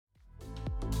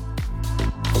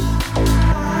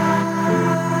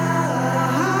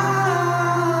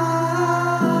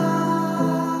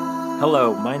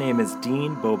Hello, my name is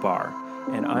Dean Bobar,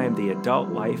 and I am the Adult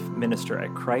Life Minister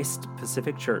at Christ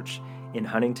Pacific Church in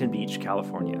Huntington Beach,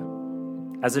 California.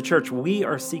 As a church, we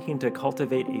are seeking to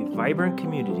cultivate a vibrant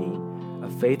community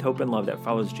of faith, hope, and love that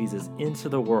follows Jesus into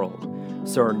the world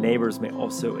so our neighbors may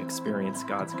also experience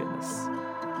God's goodness.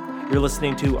 You're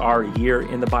listening to our Year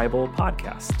in the Bible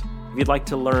podcast. If you'd like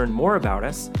to learn more about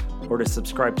us or to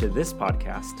subscribe to this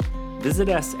podcast, visit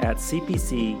us at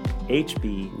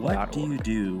cpchb.org. What do you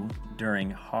do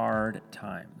during hard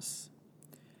times?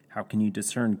 How can you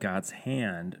discern God's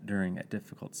hand during a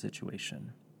difficult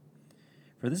situation?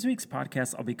 For this week's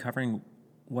podcast, I'll be covering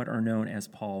what are known as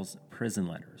Paul's prison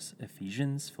letters: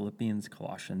 Ephesians, Philippians,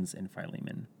 Colossians, and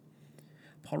Philemon.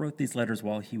 Paul wrote these letters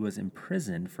while he was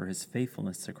imprisoned for his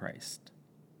faithfulness to Christ.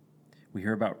 We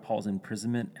hear about Paul's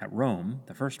imprisonment at Rome,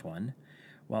 the first one,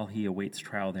 while he awaits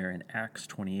trial there in Acts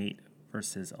 28,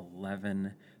 verses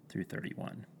 11 through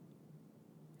 31.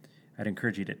 I'd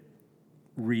encourage you to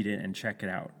read it and check it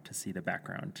out to see the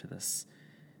background to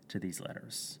these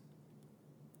letters.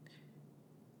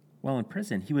 While in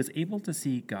prison, he was able to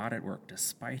see God at work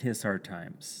despite his hard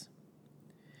times.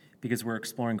 Because we're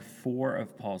exploring 4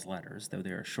 of Paul's letters, though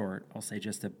they are short, I'll say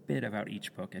just a bit about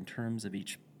each book in terms of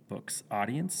each book's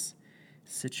audience,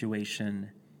 situation,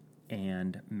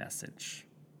 and message.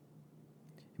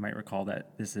 You might recall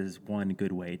that this is one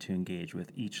good way to engage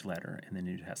with each letter in the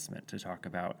New Testament, to talk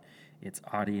about its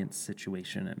audience,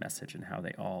 situation, and message and how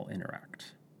they all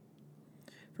interact.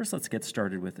 First, let's get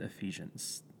started with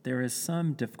Ephesians. There is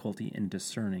some difficulty in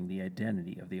discerning the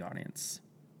identity of the audience.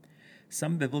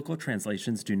 Some biblical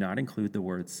translations do not include the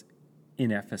words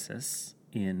 "in Ephesus"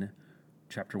 in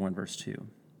chapter 1, verse 2.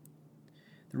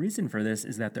 The reason for this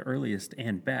is that the earliest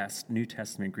and best New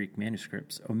Testament Greek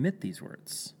manuscripts omit these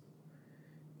words.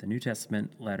 The New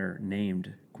Testament letter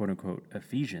named, quote-unquote,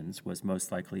 Ephesians was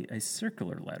most likely a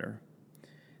circular letter.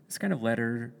 This kind of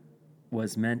letter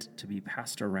was meant to be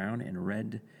passed around and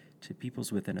read to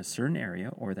peoples within a certain area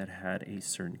or that had a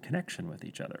certain connection with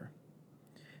each other.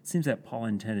 It seems that Paul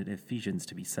intended Ephesians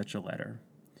to be such a letter,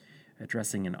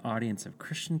 addressing an audience of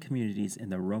Christian communities in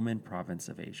the Roman province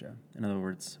of Asia. In other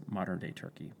words, modern-day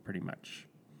Turkey, pretty much.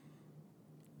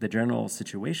 The general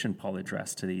situation Paul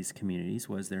addressed to these communities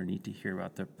was their need to hear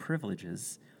about the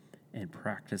privileges and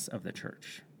practice of the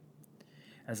church.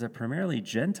 As a primarily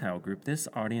Gentile group, this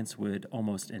audience would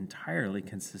almost entirely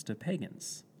consist of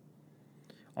pagans.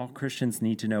 All Christians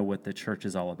need to know what the church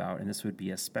is all about, and this would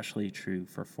be especially true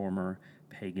for former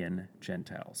pagan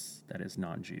Gentiles, that is,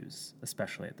 non-Jews,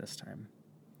 especially at this time.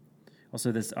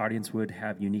 Also, this audience would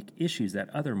have unique issues that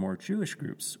other more Jewish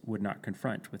groups would not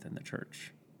confront within the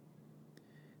church.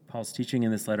 Paul's teaching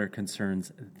in this letter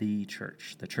concerns the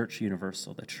church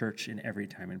universal, the church in every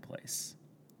time and place.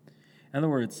 In other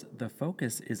words, the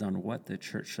focus is on what the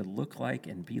church should look like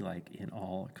and be like in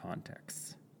all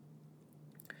contexts.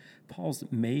 Paul's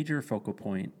major focal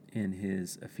point in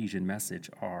his Ephesian message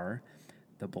are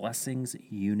the blessings,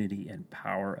 unity, and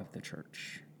power of the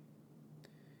church.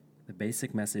 The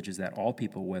basic message is that all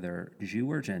people, whether Jew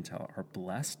or Gentile, are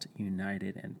blessed,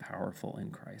 united, and powerful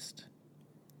in Christ.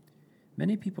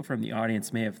 Many people from the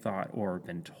audience may have thought or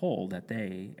been told that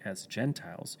they, as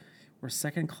Gentiles, were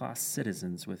second-class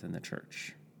citizens within the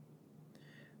church.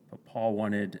 But Paul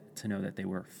wanted to know that they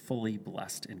were fully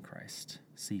blessed in Christ.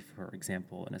 See, for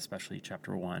example, in especially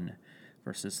chapter 1,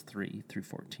 verses 3 through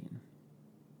 14.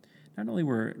 Not only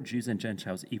were Jews and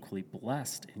Gentiles equally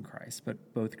blessed in Christ,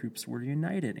 but both groups were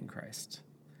united in Christ.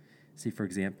 See, for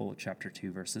example, chapter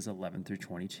 2, verses 11 through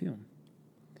 22.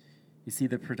 You see,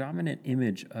 the predominant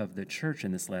image of the church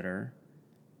in this letter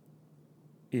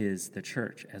is the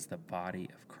church as the body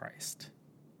of Christ.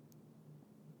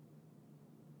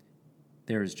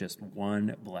 There is just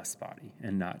one blessed body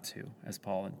and not two, as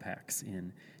Paul unpacks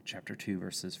in chapter 2,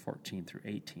 verses 14 through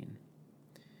 18.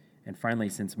 And finally,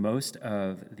 since most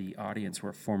of the audience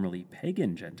were formerly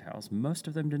pagan Gentiles, most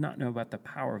of them did not know about the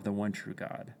power of the one true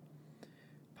God.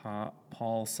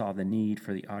 Paul saw the need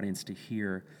for the audience to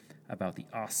hear about the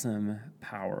awesome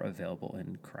power available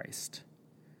in Christ.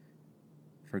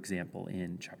 For example,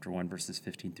 in chapter 1, verses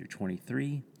 15 through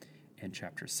 23, and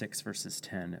chapter 6, verses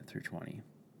 10 through 20.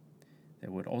 They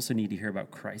would also need to hear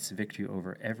about Christ's victory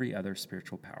over every other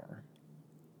spiritual power.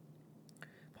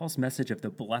 Paul's message of the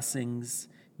blessings,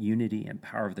 unity, and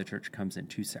power of the church comes in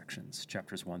 2 sections,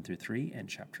 chapters 1 through 3 and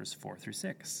chapters 4 through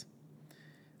 6.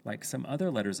 Like some other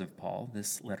letters of Paul,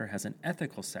 this letter has an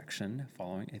ethical section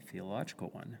following a theological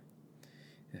one.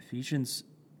 Ephesians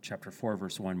chapter 4,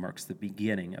 verse 1 marks the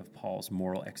beginning of Paul's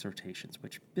moral exhortations,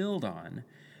 which build on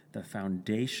the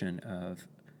foundation of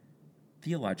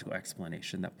theological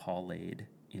explanation that Paul laid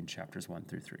in chapters 1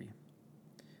 through 3.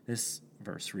 This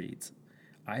verse reads,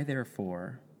 I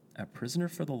therefore, a prisoner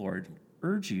for the Lord,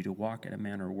 urge you to walk in a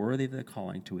manner worthy of the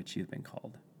calling to which you have been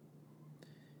called.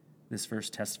 This verse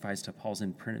testifies to Paul's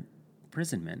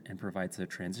imprisonment and provides a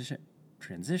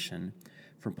transition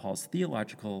from Paul's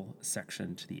theological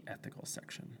section to the ethical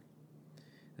section.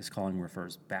 This calling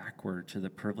refers backward to the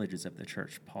privileges of the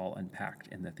church Paul unpacked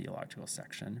in the theological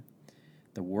section.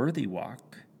 The worthy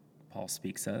walk Paul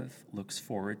speaks of looks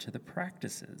forward to the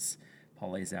practices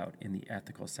Paul lays out in the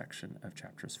ethical section of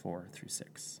chapters 4 through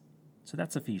 6. So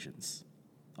that's Ephesians.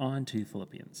 On to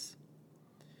Philippians.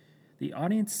 The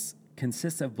audience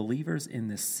consists of believers in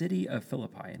the city of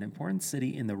Philippi, an important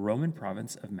city in the Roman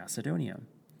province of Macedonia.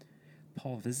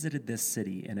 Paul visited this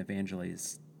city and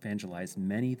evangelized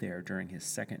many there during his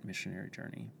second missionary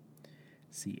journey.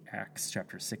 See Acts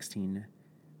chapter 16,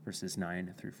 verses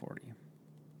 9 through 40.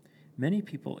 Many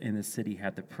people in the city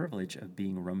had the privilege of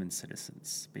being Roman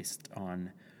citizens, based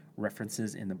on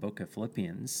references in the book of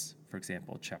Philippians, for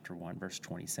example, chapter 1, verse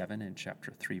 27, and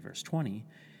chapter 3, verse 20.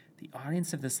 The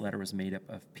audience of this letter was made up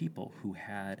of people who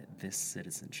had this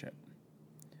citizenship.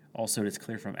 Also, it is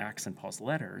clear from Acts and Paul's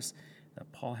letters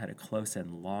that Paul had a close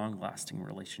and long-lasting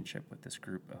relationship with this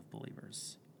group of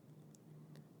believers.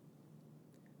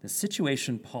 The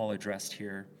situation Paul addressed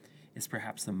here is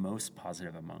perhaps the most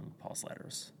positive among Paul's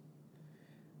letters.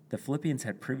 The Philippians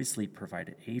had previously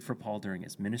provided aid for Paul during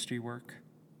his ministry work.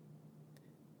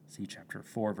 See chapter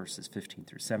 4, verses 15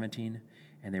 through 17.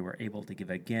 And they were able to give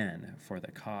again for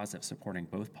the cause of supporting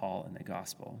both Paul and the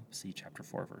gospel. See chapter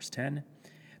 4, verse 10.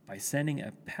 By sending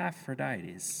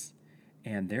Epaphroditus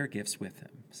and their gifts with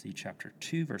him. See chapter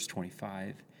 2, verse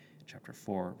 25, chapter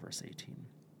 4, verse 18.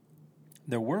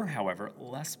 There were, however,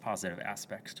 less positive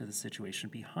aspects to the situation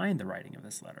behind the writing of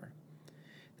this letter.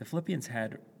 The Philippians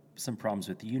had some problems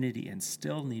with unity and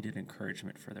still needed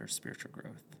encouragement for their spiritual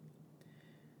growth.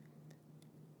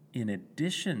 In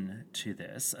addition to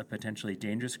this, a potentially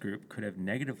dangerous group could have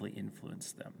negatively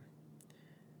influenced them.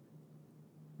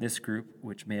 This group,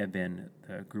 which may have been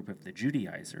the group of the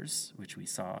Judaizers, which we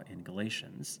saw in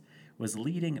Galatians, was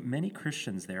leading many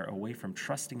Christians there away from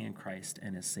trusting in Christ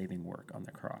and his saving work on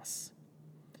the cross.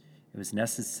 It was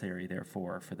necessary,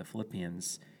 therefore, for the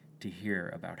Philippians to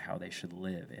hear about how they should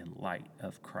live in light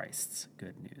of Christ's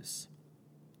good news.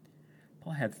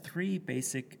 Paul had three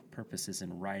basic purposes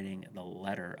in writing the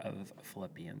letter of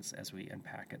Philippians as we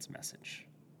unpack its message.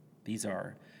 These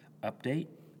are update,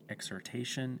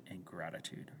 exhortation, and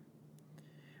gratitude.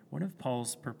 One of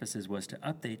Paul's purposes was to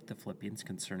update the Philippians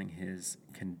concerning his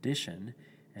condition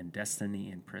and destiny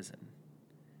in prison,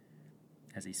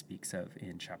 as he speaks of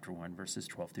in chapter 1, verses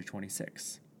 12 through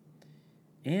 26.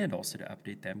 And also to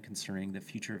update them concerning the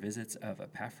future visits of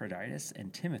Epaphroditus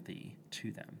and Timothy to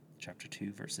them, chapter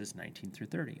 2, verses 19 through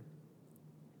 30.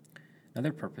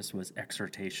 Another purpose was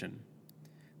exhortation.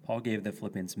 Paul gave the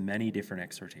Philippians many different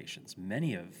exhortations.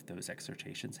 Many of those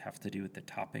exhortations have to do with the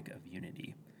topic of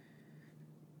unity.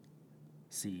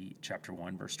 See chapter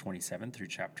 1, verse 27 through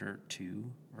chapter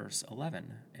 2, verse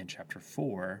 11, and chapter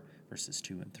 4, verses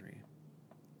 2 and 3.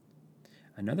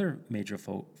 Another major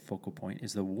focal point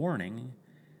is the warning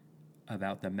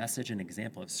about the message and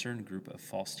example of a certain group of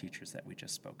false teachers that we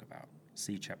just spoke about.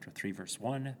 See chapter 3, verse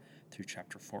 1 through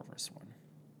chapter 4, verse 1.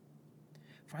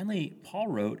 Finally, Paul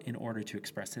wrote in order to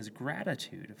express his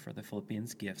gratitude for the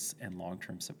Philippians' gifts and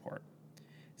long-term support.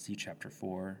 See chapter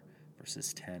 4,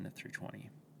 verses 10 through 20.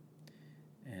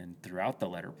 And throughout the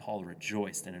letter, Paul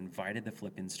rejoiced and invited the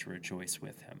Philippians to rejoice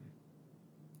with him.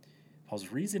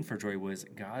 Paul's reason for joy was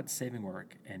God's saving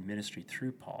work and ministry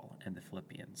through Paul and the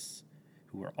Philippians,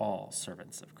 who were all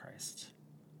servants of Christ.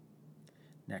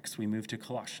 Next, we move to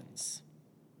Colossians.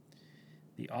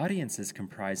 The audience is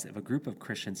comprised of a group of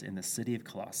Christians in the city of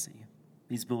Colossae.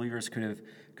 These believers could have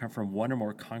come from one or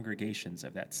more congregations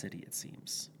of that city, it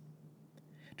seems.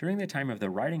 During the time of the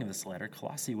writing of this letter,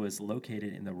 Colossae was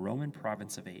located in the Roman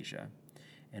province of Asia,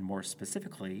 and more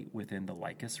specifically within the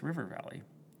Lycus River Valley.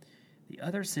 The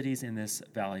other cities in this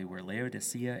valley were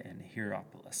Laodicea and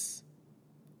Hierapolis.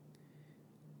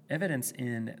 Evidence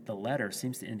in the letter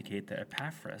seems to indicate that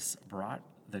Epaphras brought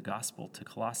the gospel to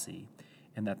Colossae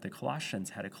and that the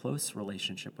Colossians had a close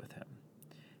relationship with him.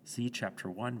 See chapter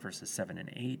 1, verses 7 and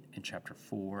 8, and chapter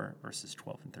 4, verses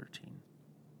 12 and 13.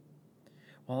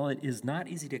 While it is not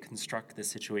easy to construct the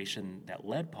situation that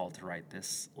led Paul to write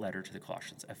this letter to the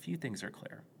Colossians, a few things are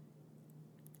clear.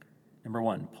 Number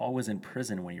one, Paul was in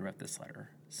prison when he wrote this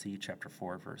letter. See chapter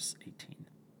 4, verse 18.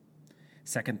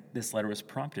 Second, this letter was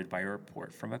prompted by a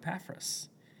report from Epaphras.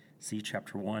 See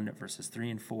chapter 1, verses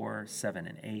 3 and 4, 7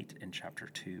 and 8, and chapter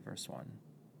 2, verse 1.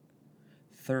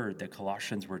 Third, the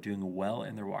Colossians were doing well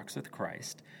in their walks with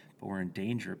Christ, but were in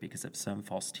danger because of some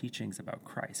false teachings about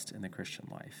Christ in the Christian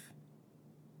life.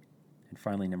 And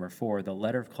finally, number 4, the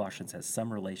letter of Colossians has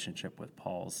some relationship with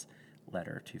Paul's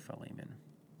letter to Philemon.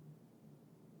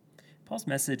 Paul's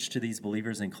message to these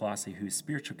believers in Colossae whose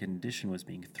spiritual condition was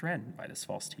being threatened by this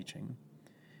false teaching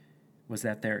was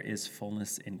that there is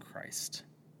fullness in Christ.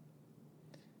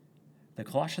 The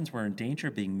Colossians were in danger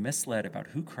of being misled about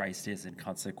who Christ is and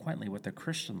consequently what the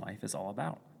Christian life is all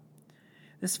about.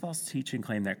 This false teaching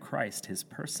claimed that Christ, his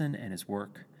person and his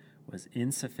work, was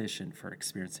insufficient for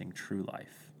experiencing true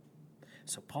life.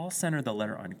 So Paul centered the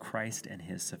letter on Christ and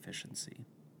his sufficiency.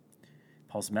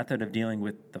 Paul's method of dealing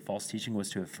with the false teaching was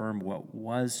to affirm what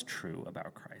was true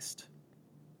about Christ.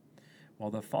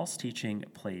 While the false teaching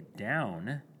played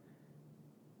down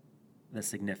the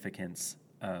significance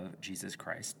of Jesus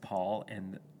Christ, Paul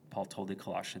told the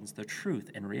Colossians the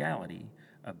truth and reality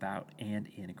about and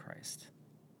in Christ.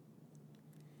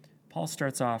 Paul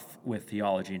starts off with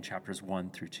theology in chapters 1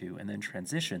 through 2 and then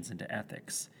transitions into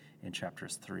ethics in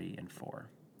chapters 3 and 4.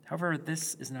 However,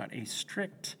 this is not a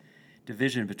strict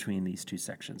division between these two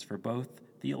sections, for both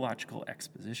theological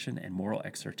exposition and moral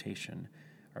exhortation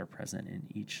are present in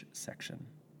each section.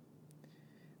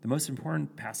 The most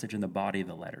important passage in the body of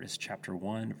the letter is chapter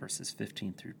 1, verses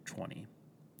 15 through 20,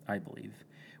 I believe,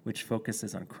 which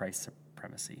focuses on Christ's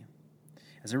supremacy.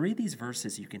 As I read these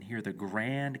verses, you can hear the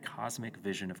grand cosmic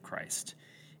vision of Christ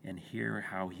and hear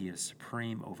how he is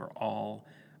supreme over all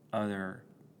other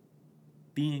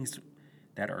beings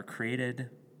that are created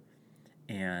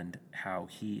and how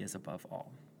he is above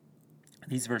all.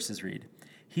 These verses read,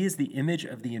 "He is the image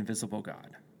of the invisible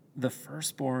God, the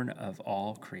firstborn of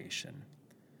all creation."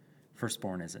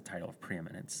 Firstborn is a title of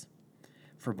preeminence.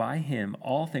 "For by him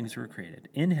all things were created,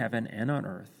 in heaven and on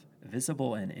earth,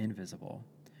 visible and invisible,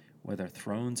 whether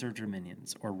thrones or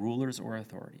dominions, or rulers or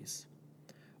authorities.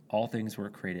 All things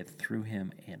were created through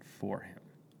him and for him.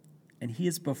 And he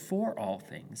is before all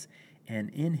things, and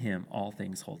in him all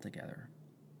things hold together.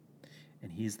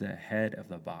 And he is the head of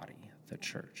the body, the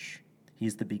church. He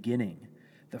is the beginning,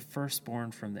 the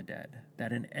firstborn from the dead,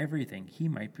 that in everything he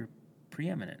might be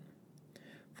preeminent.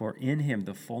 For in him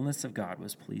the fullness of God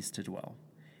was pleased to dwell,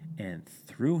 and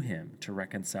through him to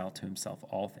reconcile to himself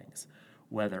all things,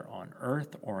 whether on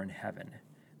earth or in heaven,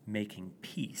 making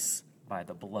peace by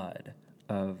the blood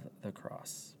of the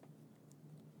cross."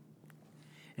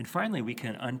 And finally, we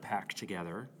can unpack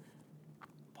together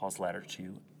Paul's letter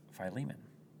to Philemon.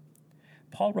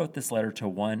 Paul wrote this letter to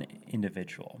one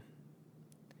individual.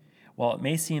 While it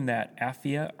may seem that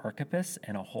Apphia, Archippus,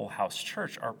 and a whole house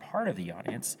church are part of the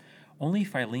audience, only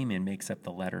Philemon makes up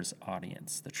the letter's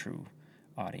audience, the true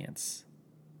audience.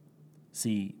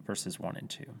 See verses 1 and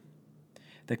 2.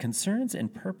 The concerns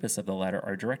and purpose of the letter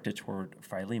are directed toward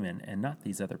Philemon and not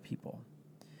these other people.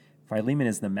 Philemon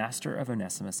is the master of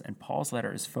Onesimus, and Paul's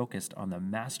letter is focused on the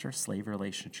master-slave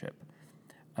relationship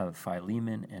of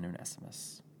Philemon and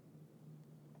Onesimus.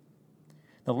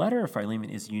 The letter of Philemon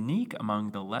is unique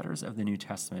among the letters of the New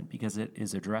Testament because it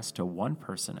is addressed to one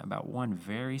person about one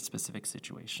very specific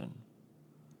situation.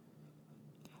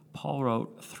 Paul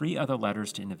wrote 3 other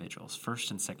letters to individuals, 1st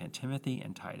and 2nd Timothy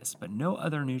and Titus, but no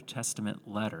other New Testament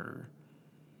letter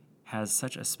has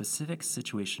such a specific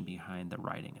situation behind the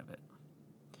writing of it.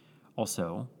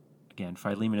 Also, again,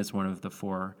 Philemon is one of the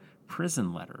 4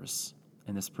 prison letters,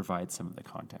 and this provides some of the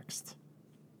context.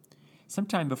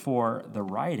 Sometime before the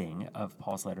writing of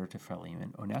Paul's letter to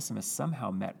Philemon, Onesimus somehow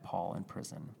met Paul in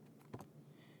prison.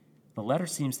 The letter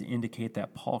seems to indicate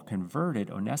that Paul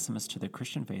converted Onesimus to the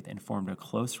Christian faith and formed a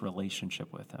close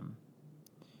relationship with him.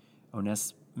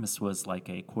 Onesimus was like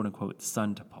a quote-unquote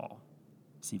son to Paul.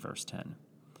 See verse 10.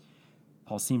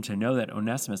 Paul seemed to know that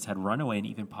Onesimus had run away and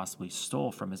even possibly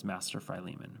stole from his master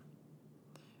Philemon.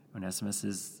 Onesimus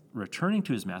is returning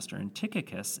to his master, and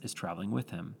Tychicus is traveling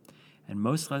with him, and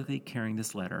most likely carrying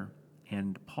this letter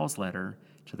and Paul's letter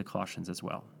to the Colossians as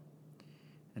well.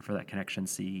 And for that connection,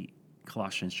 see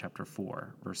Colossians chapter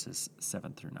 4, verses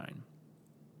 7 through 9.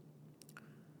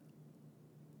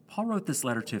 Paul wrote this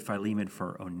letter to Philemon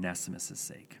for Onesimus'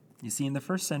 sake. You see, in the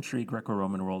first century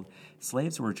Greco-Roman world,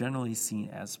 slaves were generally seen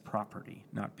as property,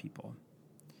 not people.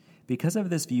 Because of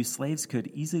this view, slaves could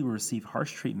easily receive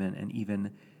harsh treatment and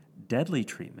even deadly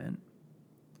treatment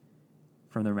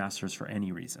from their masters for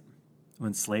any reason.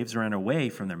 When slaves ran away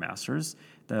from their masters,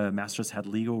 the masters had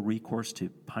legal recourse to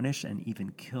punish and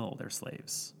even kill their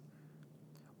slaves.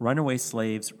 Runaway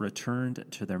slaves returned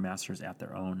to their masters at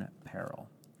their own peril.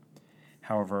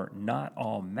 However, not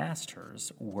all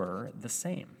masters were the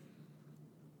same.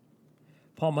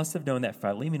 Paul must have known that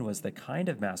Philemon was the kind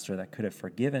of master that could have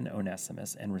forgiven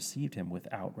Onesimus and received him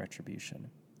without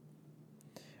retribution.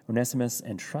 Onesimus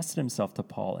entrusted himself to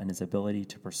Paul and his ability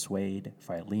to persuade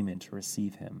Philemon to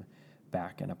receive him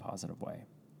back in a positive way.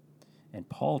 And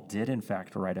Paul did, in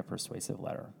fact, write a persuasive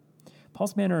letter.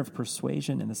 Paul's manner of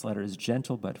persuasion in this letter is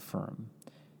gentle but firm,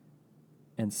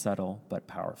 and subtle but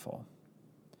powerful.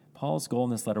 Paul's goal in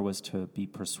this letter was to be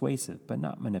persuasive but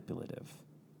not manipulative.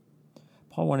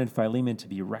 Paul wanted Philemon to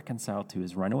be reconciled to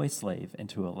his runaway slave and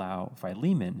to allow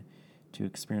Philemon to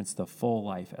experience the full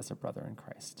life as a brother in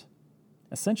Christ.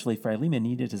 Essentially, Philemon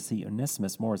needed to see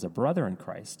Onesimus more as a brother in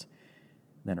Christ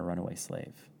than a runaway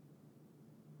slave.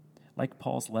 Like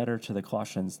Paul's letter to the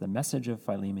Colossians, the message of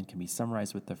Philemon can be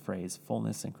summarized with the phrase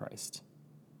fullness in Christ.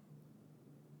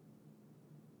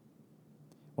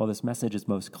 While this message is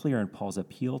most clear in Paul's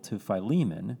appeal to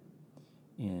Philemon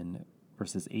in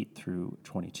verses 8 through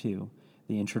 22,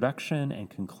 the introduction and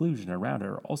conclusion around it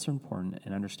are also important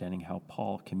in understanding how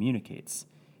Paul communicates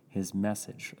his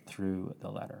message through the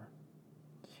letter.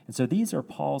 And so these are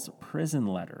Paul's prison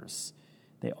letters.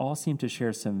 They all seem to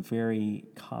share some very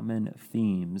common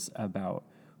themes about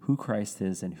who Christ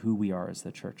is and who we are as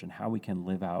the church and how we can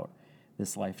live out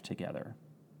this life together.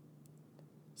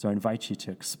 So I invite you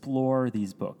to explore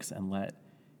these books and let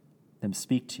them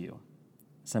speak to you.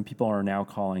 Some people are now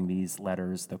calling these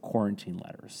letters the quarantine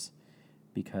letters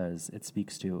because it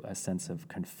speaks to a sense of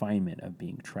confinement, of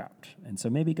being trapped. And so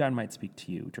maybe God might speak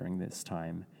to you during this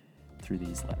time through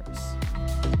these letters.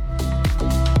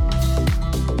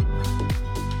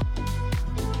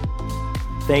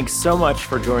 Thanks so much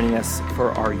for joining us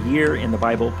for our Year in the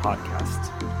Bible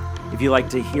podcast. If you'd like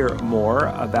to hear more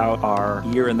about our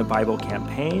Year in the Bible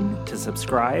campaign, to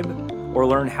subscribe, or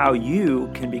learn how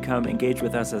you can become engaged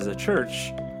with us as a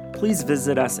church, please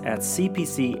visit us at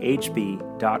cpchb.org.